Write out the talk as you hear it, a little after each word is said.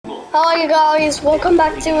Hi guys, welcome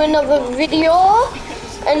back to another video,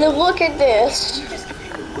 and look at this.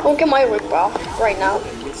 Look at my Rickball right now.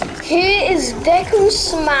 Here is Deku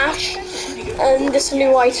Smash and this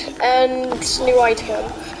new item.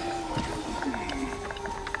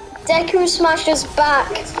 Deku Smash is back.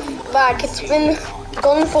 It's been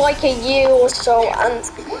gone for like a year or so,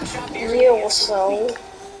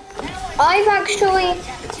 I've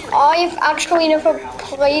actually never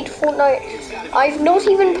played Fortnite. I've not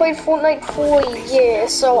even played Fortnite for a year,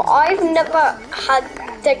 so I've never had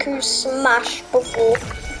Deku Smash before.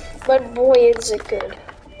 But boy, is it good.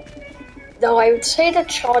 Though I would say the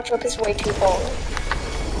charge up is way too long.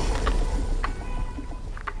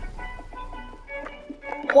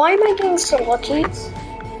 Why am I getting so lucky?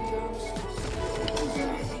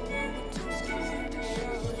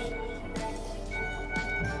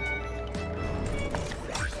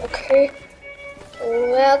 Okay,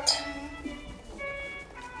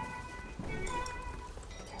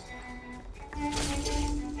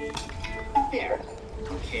 there.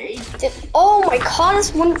 Okay. Oh my god,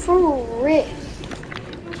 this went through a rift.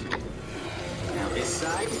 Now this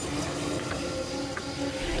side.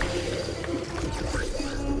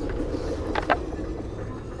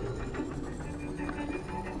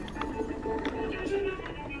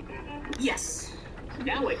 Yes.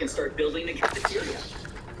 Now I can start building the cafeteria.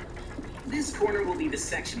 This corner will be the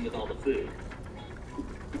section with all the food.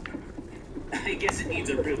 I guess it needs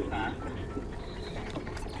a roof, huh?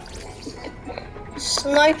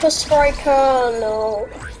 Sniper Striker, no.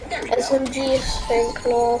 SMG, think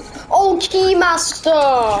no. Oh,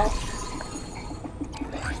 Keymaster!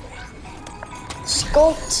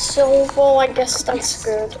 Sculpt Silver, I guess that's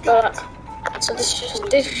good, but so this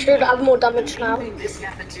should have more damage now. This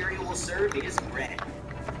cafeteria will serve is bread.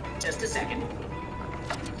 Just a second.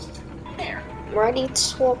 There. Ready to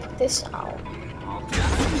swap this out. All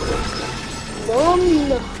Done.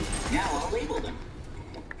 Now I'll label them.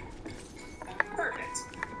 Perfect.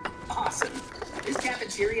 Awesome. This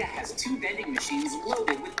cafeteria has 2 vending machines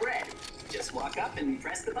loaded with bread. Just walk up and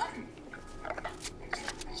press the button.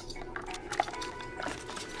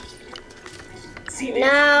 See this?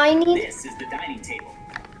 Now I need This is the dining table.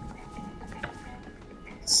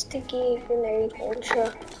 sticky grenade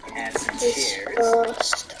launcher. Add some This chairs.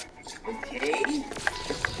 first. Okay.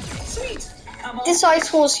 Sweet. Come on. This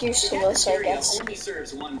ice was The useless, I cafeteria guess. only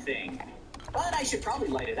serves one thing, but I should probably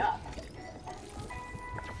light it up.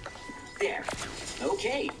 There.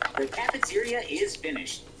 Okay, the cafeteria is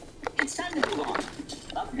finished. It's time to move on.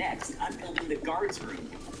 Up next, I'm building the guards room.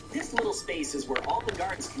 This little space is where all the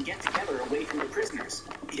guards can get together away from the prisoners.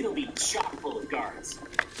 It'll be chock full of guards.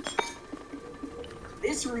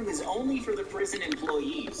 This room is only for the prison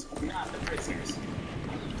employees, not the prisoners.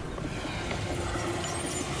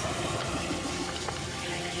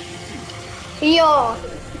 Yeah.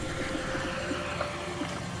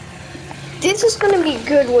 This is gonna be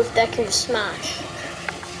good with Deku Smash.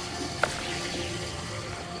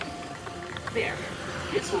 There.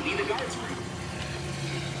 This will be the guards room.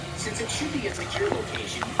 Since it should be a secure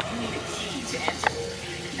location, you need a key to enter.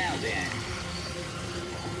 Now then.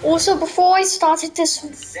 Also, before I started this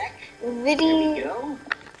Sec. video, There we go.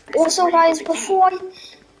 This is also where you guys, put the key. before I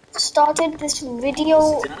started this video,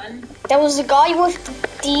 Almost done. there was a guy with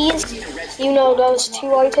these, you know, those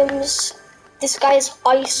 2 items. This guy's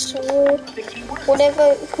Ice Wall, The key works.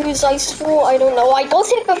 whatever, who's Ice Wall, I don't know. I got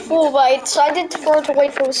it before, but I decided to throw it away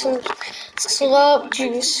for some slurp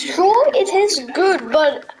juice. Sure, it is good,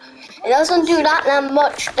 but it doesn't do that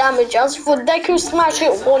much damage. As for Deku Smash,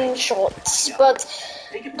 it one-shots, but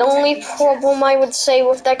the only problem I would say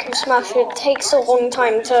with Deku Smash, it takes a long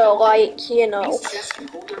time to, like, you know,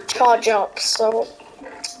 charge up, so.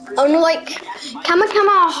 Unlike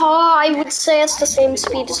Kamehameha, I would say it's the same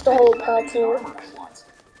speed as the whole purple.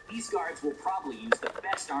 These guards will probably use the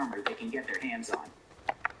best armor they can get their hands on.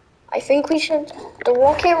 I think we should. The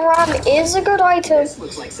rocket ram is a good item. This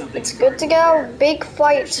looks like something. It's good to go. Big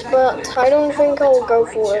fight, but I don't think I'll go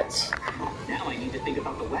for it. Now I need to think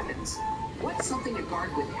about the weapons. What's something a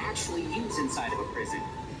guard would actually use inside of a prison?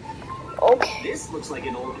 Okay. This looks like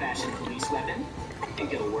an old-fashioned police weapon. I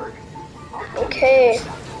think it'll work. Okay.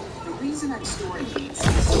 The reason I'm storing these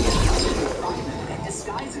is so that I can find them and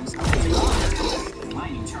disguise himself as a guard.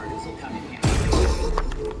 Mining charges will come in handy.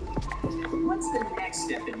 What's the next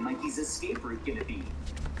step in Mikey's escape route gonna be?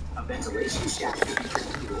 A ventilation shaft would be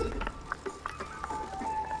pretty cool.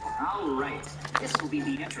 Alright, this will be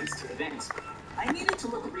the entrance to the vent. I need it to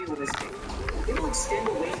look realistic. It'll extend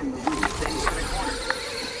away from the roof, then turn a corner.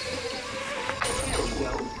 There we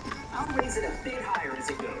go. I'll raise it a bit higher as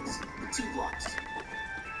it goes. 2 blocks.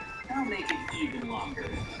 I'll make it even longer.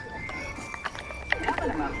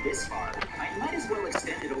 this far, I might as well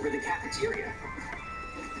extend it over the cafeteria.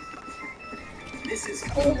 This is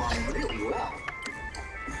coming along really well.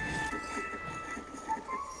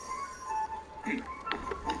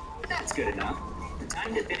 That's good enough.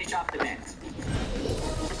 Time to finish off the vent.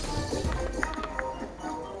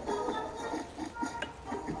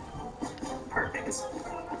 Perfect.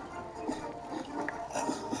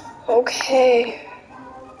 Okay.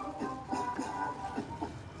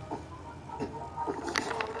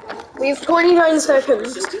 We have 29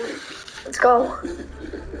 seconds. Let's go.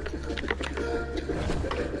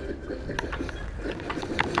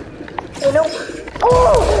 Oh no.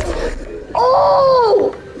 Oh!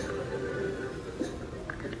 Oh!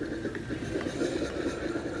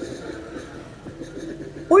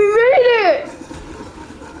 We made it!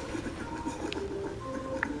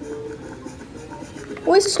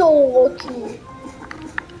 We're so lucky.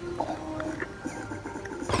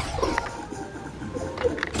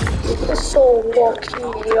 We're so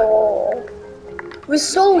lucky, y'all. We're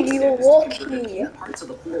so lucky. Parts of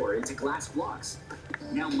the floor into glass blocks.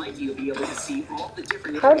 Now Mikey will be able to see all the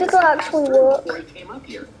different. How did that actually work? Before he came up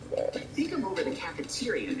here. I think I'm over the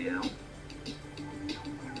cafeteria now.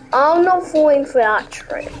 I'm not falling for that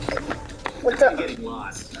trick. What I'm the? getting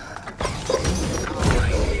lost.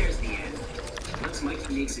 Alright, there's the end. Once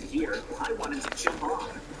Mikey makes it here, I want him to jump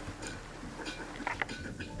off.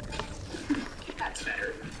 That's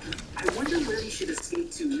better. I wonder where he should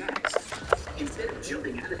escape to next. Instead of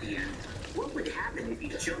jumping out of the end, what would happen if he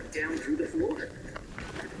jumped down through the floor?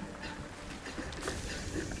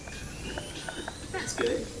 That's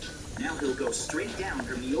good. Now he'll go straight down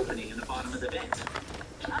from the opening in the bottom of the vent.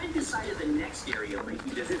 I've decided the next area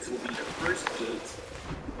Mikey visits will be the first gate.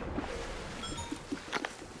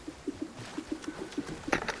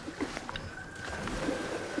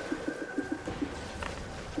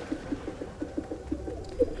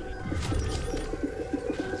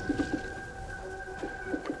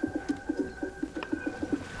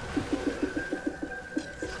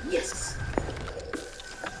 Yes.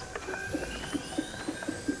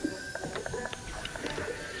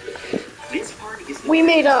 This part is We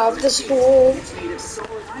made it out of this hole. It's made of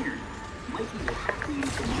solid iron. Mikey will have to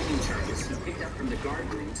use the mining charges he picked up from the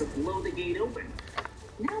guard room to blow the gate open.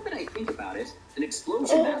 Now that I think about it, an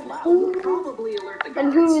explosion that loud will probably alert the guards.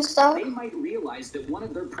 And who is that? They might realize that one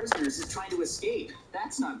of their prisoners is trying to escape.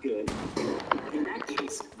 That's not good. In that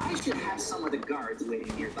case, I should have some of the guards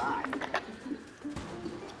waiting nearby.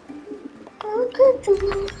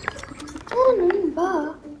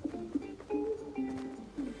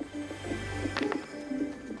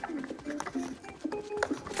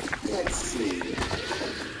 Let's see.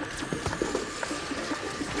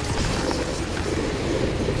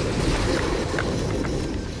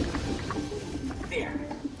 There.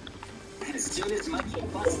 As soon as Mikey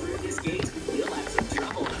busts through this gate, he'll have some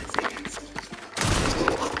trouble on his hands.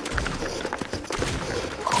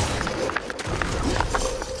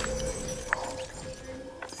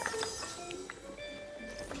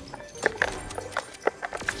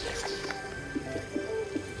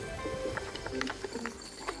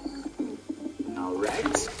 All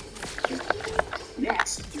right.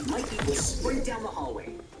 Next, Mikey will sprint down the hallway.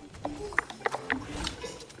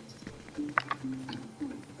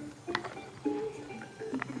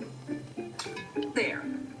 There.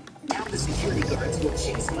 Now the security guards will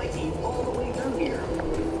chase Mikey all the way through here.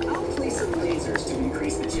 I'll place some lasers to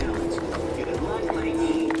increase the challenge. Good luck,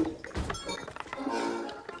 Mikey.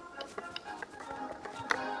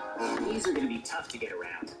 These are going to be tough to get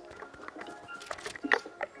around.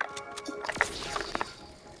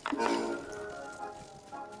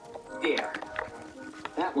 There.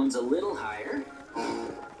 That one's a little higher.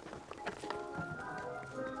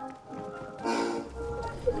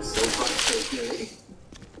 So far, so good.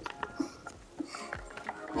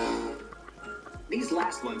 These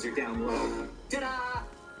last ones are down low. Ta-da!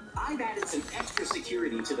 I've added some extra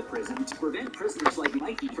security to the prison to prevent prisoners like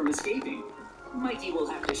Mikey from escaping. Mikey will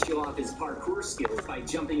have to show off his parkour skills by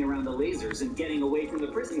jumping around the lasers and getting away from the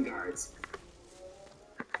prison guards.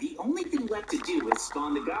 The only thing left to do is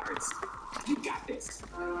spawn the guards. You got this.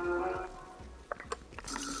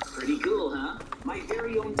 Pretty cool, huh? My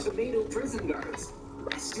very own tomato prison guards.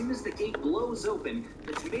 As soon as the gate blows open,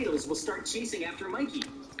 the tomatoes will start chasing after Mikey.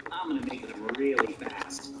 I'm gonna make them really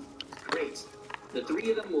fast. Great. The three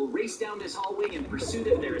of them will race down this hallway in pursuit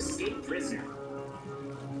of their escaped prisoner.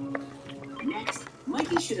 Next,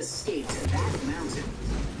 Mikey should escape to that mountain.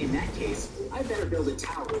 In that case, I better build a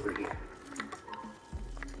tower over here.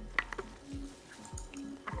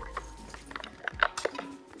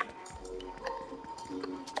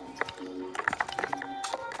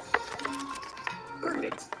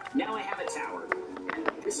 Perfect. I have a tower.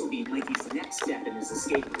 And this will be Mikey's next step in his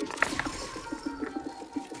escape route.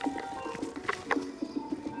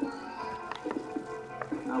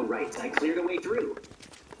 All right, I cleared a way through.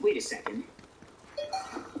 Wait a second.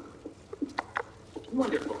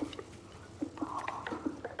 Wonderful.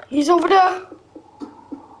 He's over there.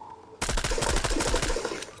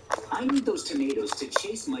 I need those tomatoes to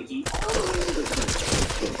chase Mikey all the way to the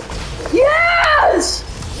fence. Yes!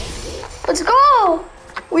 Let's go!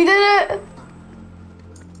 We did it!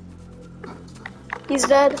 He's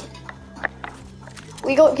dead.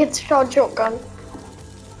 We got Kid's charge shotgun.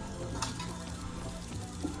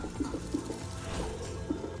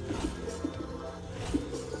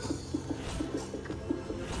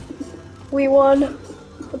 We won.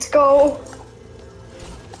 Let's go.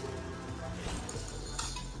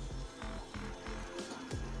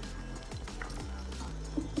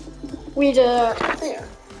 We did it. There.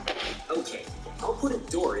 Okay, I'll put a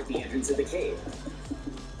door at the entrance of the cave.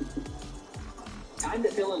 Time to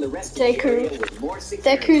fill in the rest of the area with more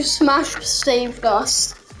security. Deku Smash saved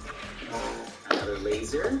us. Another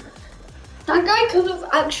laser. That guy could have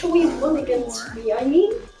actually won against me. I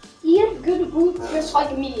mean, he had good boots just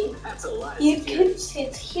like me. That's a lot of He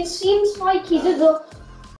security. seems like he did a